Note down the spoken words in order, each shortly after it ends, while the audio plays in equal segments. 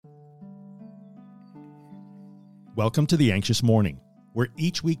Welcome to The Anxious Morning, where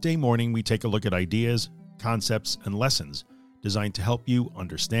each weekday morning we take a look at ideas, concepts, and lessons designed to help you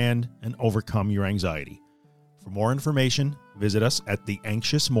understand and overcome your anxiety. For more information, visit us at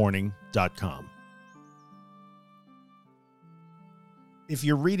theanxiousmorning.com. If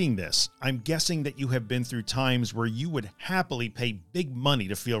you're reading this, I'm guessing that you have been through times where you would happily pay big money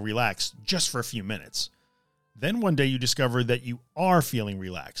to feel relaxed just for a few minutes. Then one day you discover that you are feeling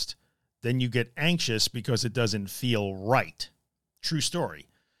relaxed. Then you get anxious because it doesn't feel right. True story.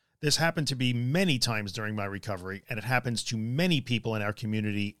 This happened to me many times during my recovery, and it happens to many people in our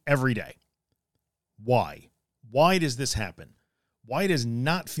community every day. Why? Why does this happen? Why does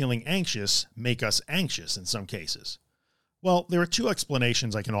not feeling anxious make us anxious in some cases? Well, there are two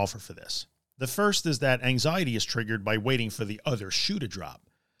explanations I can offer for this. The first is that anxiety is triggered by waiting for the other shoe to drop.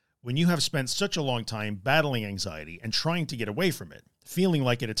 When you have spent such a long time battling anxiety and trying to get away from it, feeling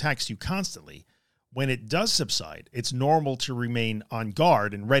like it attacks you constantly, when it does subside, it's normal to remain on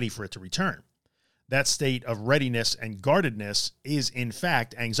guard and ready for it to return. That state of readiness and guardedness is in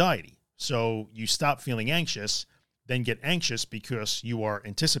fact anxiety. So you stop feeling anxious, then get anxious because you are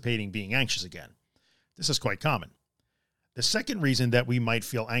anticipating being anxious again. This is quite common. The second reason that we might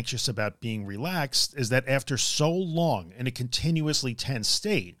feel anxious about being relaxed is that after so long in a continuously tense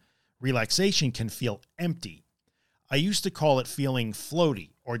state, relaxation can feel empty. I used to call it feeling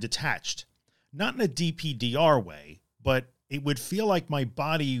floaty or detached, not in a DPDR way, but it would feel like my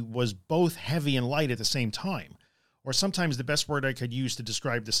body was both heavy and light at the same time. Or sometimes the best word I could use to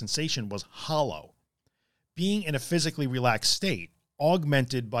describe the sensation was hollow. Being in a physically relaxed state,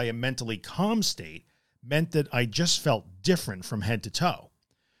 augmented by a mentally calm state, meant that I just felt different from head to toe.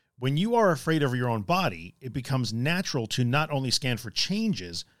 When you are afraid of your own body, it becomes natural to not only scan for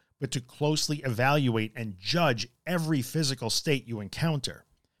changes, but to closely evaluate and judge every physical state you encounter.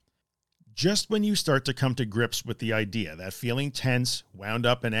 Just when you start to come to grips with the idea that feeling tense, wound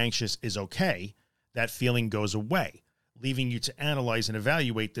up, and anxious is okay, that feeling goes away, leaving you to analyze and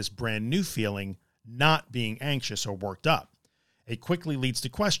evaluate this brand new feeling, not being anxious or worked up. It quickly leads to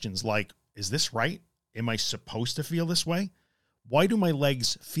questions like, is this right? Am I supposed to feel this way? Why do my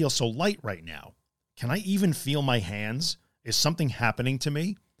legs feel so light right now? Can I even feel my hands? Is something happening to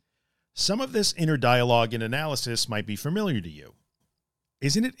me? Some of this inner dialogue and analysis might be familiar to you.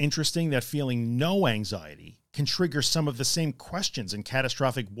 Isn't it interesting that feeling no anxiety can trigger some of the same questions and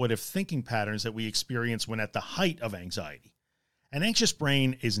catastrophic what-if thinking patterns that we experience when at the height of anxiety? An anxious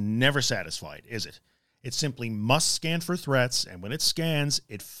brain is never satisfied, is it? It simply must scan for threats, and when it scans,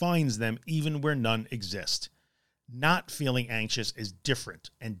 it finds them even where none exist. Not feeling anxious is different,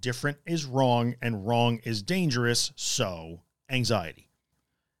 and different is wrong, and wrong is dangerous, so anxiety.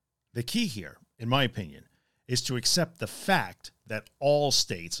 The key here, in my opinion, is to accept the fact that all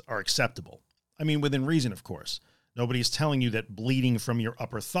states are acceptable. I mean, within reason, of course. Nobody is telling you that bleeding from your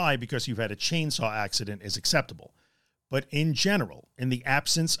upper thigh because you've had a chainsaw accident is acceptable. But in general, in the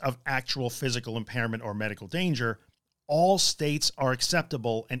absence of actual physical impairment or medical danger, all states are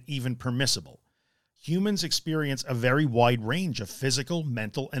acceptable and even permissible. Humans experience a very wide range of physical,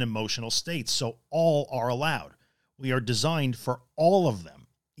 mental, and emotional states, so all are allowed. We are designed for all of them,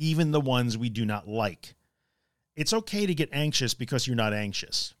 even the ones we do not like. It's okay to get anxious because you're not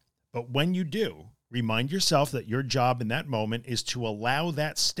anxious. But when you do, remind yourself that your job in that moment is to allow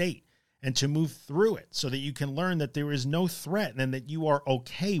that state and to move through it so that you can learn that there is no threat and that you are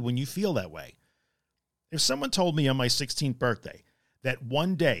okay when you feel that way. If someone told me on my 16th birthday that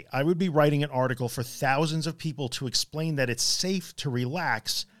one day I would be writing an article for thousands of people to explain that it's safe to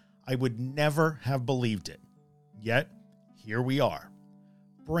relax, I would never have believed it. Yet, here we are.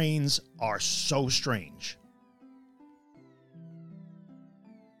 Brains are so strange.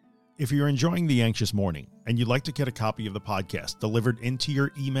 If you're enjoying The Anxious Morning and you'd like to get a copy of the podcast delivered into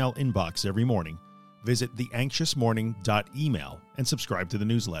your email inbox every morning, visit theanxiousmorning.email and subscribe to the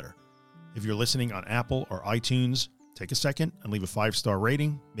newsletter. If you're listening on Apple or iTunes, take a second and leave a 5-star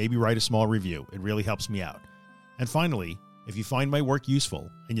rating, maybe write a small review. It really helps me out. And finally, if you find my work useful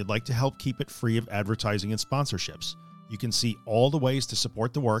and you'd like to help keep it free of advertising and sponsorships, you can see all the ways to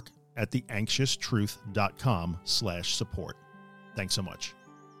support the work at theanxioustruth.com/support. Thanks so much.